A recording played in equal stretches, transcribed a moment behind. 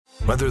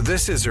Whether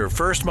this is her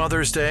first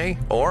Mother's Day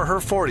or her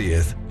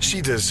 40th, she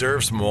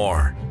deserves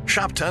more.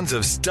 Shop tons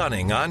of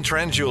stunning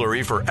on-trend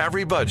jewelry for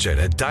every budget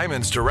at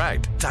Diamonds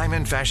Direct.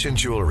 Diamond fashion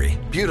jewelry,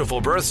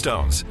 beautiful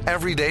birthstones,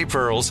 everyday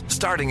pearls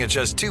starting at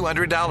just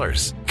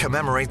 $200.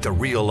 Commemorate the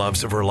real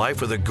loves of her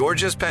life with a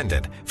gorgeous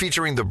pendant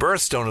featuring the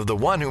birthstone of the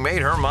one who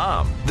made her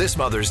mom. This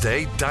Mother's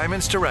Day,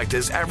 Diamonds Direct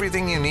is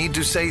everything you need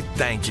to say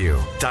thank you.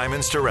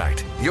 Diamonds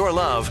Direct. Your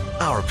love,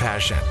 our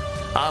passion.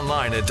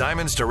 Online at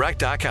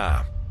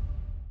diamondsdirect.com.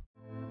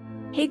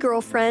 Hey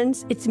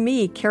girlfriends, it's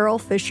me, Carol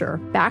Fisher,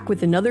 back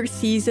with another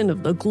season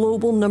of the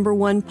global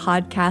 #1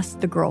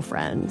 podcast, The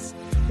Girlfriends.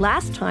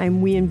 Last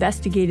time, we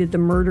investigated the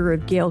murder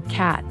of Gail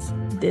Katz.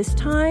 This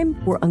time,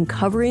 we're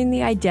uncovering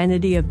the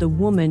identity of the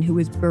woman who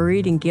was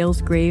buried in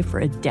Gail's grave for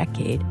a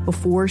decade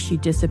before she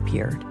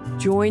disappeared.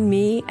 Join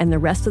me and the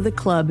rest of the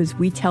club as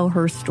we tell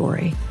her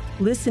story.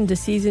 Listen to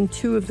Season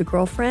 2 of The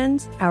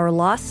Girlfriends, Our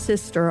Lost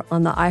Sister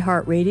on the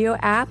iHeartRadio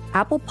app,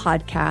 Apple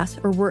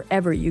Podcasts, or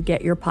wherever you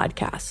get your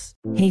podcasts.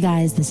 Hey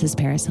guys, this is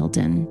Paris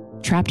Hilton.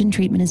 Trapped in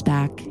Treatment is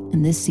back,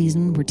 and this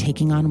season we're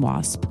taking on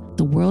WASP,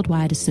 the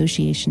Worldwide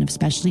Association of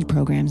Specialty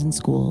Programs and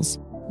Schools.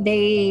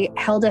 They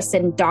held us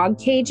in dog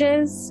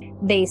cages.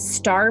 They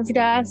starved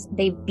us.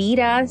 They beat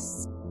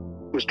us.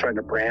 Was trying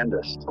to brand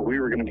us. So we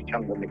were going to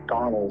become the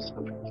McDonald's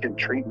of kid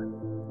treatment.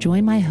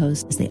 Join my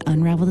hosts as they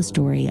unravel the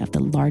story of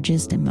the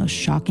largest and most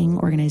shocking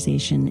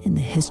organization in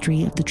the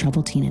history of the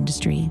troubled teen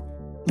industry.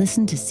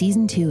 Listen to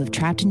Season 2 of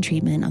Trapped in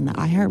Treatment on the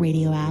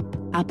iHeartRadio app,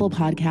 Apple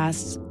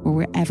Podcasts, or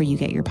wherever you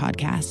get your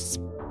podcasts.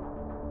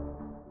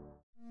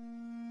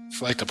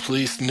 It's like the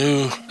police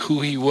knew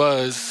who he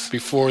was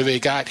before they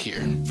got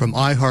here. From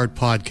iHeart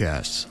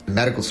Podcasts. The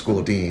medical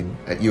school dean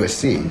at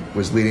USC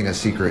was leading a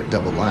secret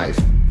double life.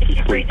 Is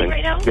he breathing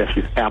right now? Yes,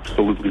 he's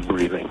absolutely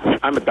breathing.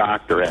 I'm a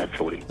doctor,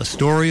 actually. A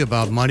story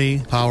about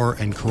money, power,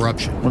 and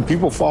corruption. When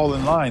people fall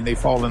in line, they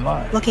fall in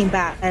line. Looking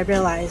back, I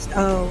realized,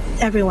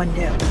 everyone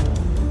knew.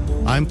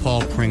 I'm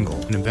Paul Pringle,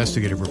 an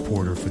investigative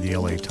reporter for the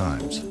LA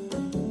Times.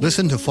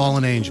 Listen to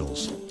Fallen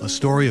Angels, a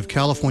story of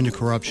California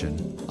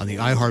corruption on the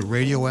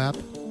iHeartRadio app,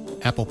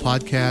 Apple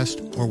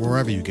Podcast, or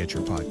wherever you get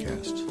your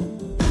podcasts.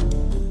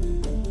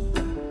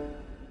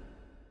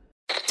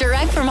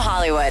 Direct from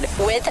Hollywood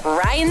with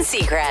Ryan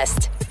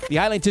Seacrest. The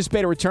highly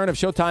anticipated return of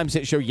Showtime's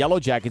hit show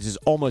Yellowjackets is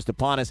almost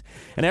upon us.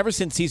 And ever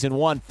since Season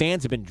 1,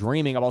 fans have been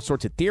dreaming of all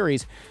sorts of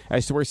theories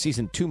as to where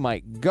Season 2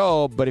 might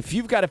go. But if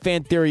you've got a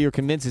fan theory you're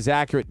convinced is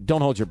accurate,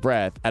 don't hold your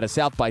breath. At a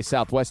South by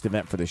Southwest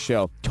event for the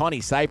show, Tawny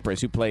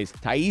Cypress, who plays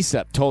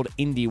Thaisa, told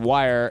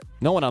IndieWire,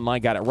 no one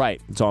online got it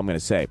right. That's all I'm going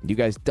to say. You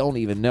guys don't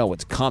even know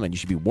what's coming. You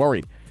should be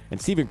worried.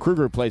 And Steven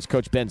Kruger, who plays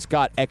Coach Ben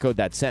Scott, echoed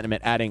that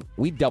sentiment, adding,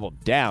 we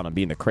doubled down on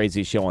being the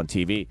craziest show on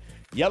TV.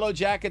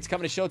 Yellowjackets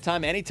coming to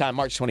Showtime anytime,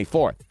 March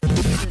 24th.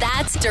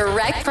 That's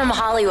direct from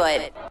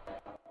Hollywood.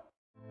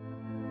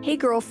 Hey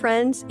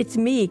girlfriends, it's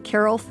me,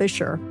 Carol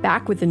Fisher,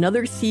 back with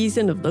another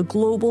season of the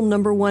global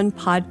 #1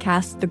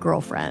 podcast, The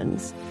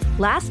Girlfriends.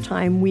 Last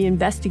time, we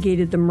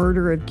investigated the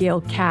murder of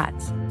Gail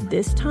Katz.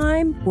 This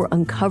time, we're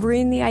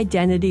uncovering the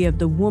identity of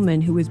the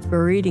woman who was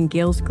buried in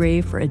Gail's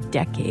grave for a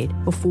decade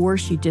before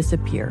she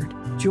disappeared.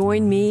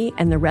 Join me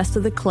and the rest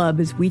of the club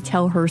as we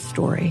tell her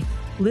story.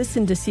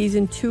 Listen to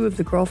Season 2 of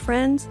The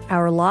Girlfriends,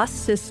 Our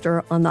Lost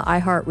Sister on the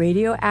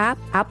iHeartRadio app,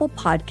 Apple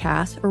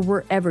Podcasts, or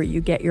wherever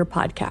you get your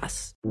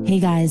podcasts.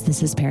 Hey guys,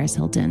 this is Paris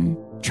Hilton.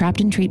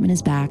 Trapped in Treatment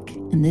is back,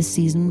 and this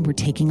season we're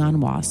taking on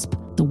WASP,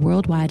 the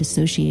Worldwide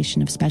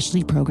Association of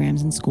Specialty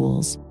Programs and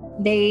Schools.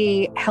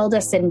 They held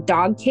us in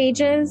dog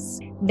cages.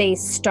 They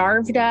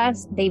starved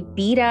us. They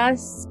beat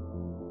us.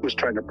 Was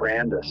trying to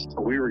brand us.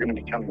 So we were going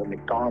to become the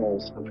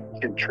McDonald's of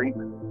kid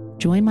treatment.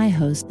 Join my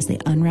hosts as they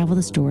unravel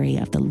the story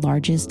of the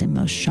largest and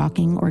most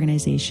shocking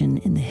organization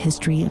in the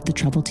history of the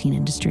troubled teen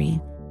industry.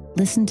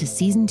 Listen to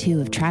Season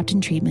 2 of Trapped in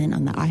Treatment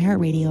on the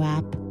iHeartRadio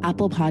app,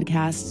 Apple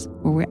Podcasts,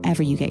 or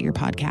wherever you get your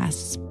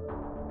podcasts.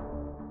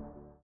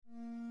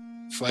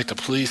 It's like the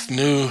police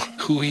knew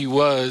who he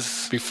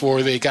was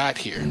before they got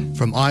here.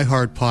 From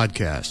iHeart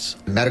Podcasts.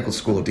 The medical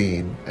school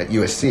dean at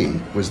USC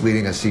was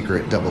leading a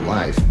secret double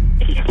life.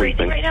 Is he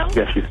breathing right now?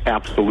 Yes, he's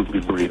absolutely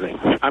breathing.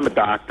 I'm a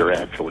doctor,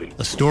 actually.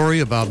 A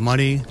story about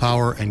money,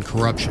 power, and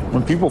corruption.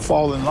 When people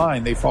fall in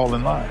line, they fall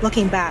in line.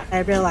 Looking back, I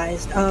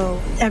realized,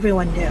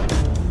 everyone knew.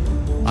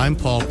 I'm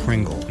Paul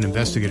Pringle, an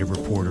investigative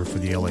reporter for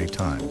the LA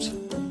Times.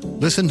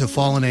 Listen to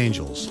Fallen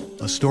Angels,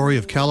 a story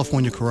of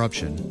California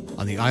corruption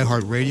on the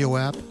iHeartRadio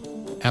app,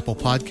 Apple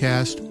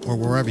Podcast, or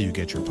wherever you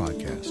get your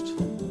podcasts.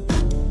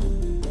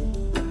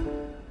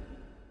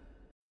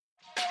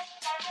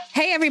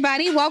 Hey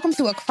everybody, welcome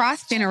to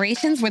Across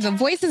Generations, where the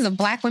voices of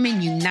Black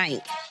women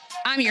unite.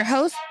 I'm your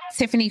host,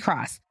 Tiffany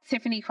Cross.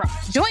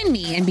 Join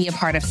me and be a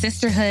part of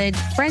sisterhood,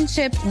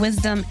 friendship,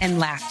 wisdom, and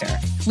laughter.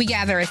 We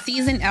gather a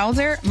seasoned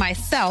elder,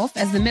 myself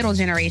as the middle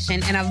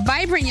generation, and a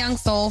vibrant young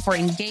soul for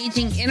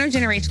engaging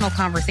intergenerational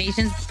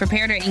conversations.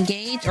 Prepare to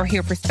engage or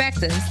hear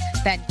perspectives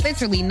that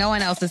literally no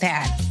one else has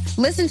had.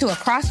 Listen to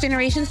Across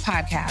Generations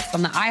podcast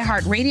on the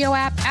iHeartRadio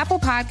app, Apple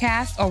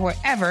Podcasts, or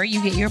wherever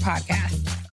you get your podcasts.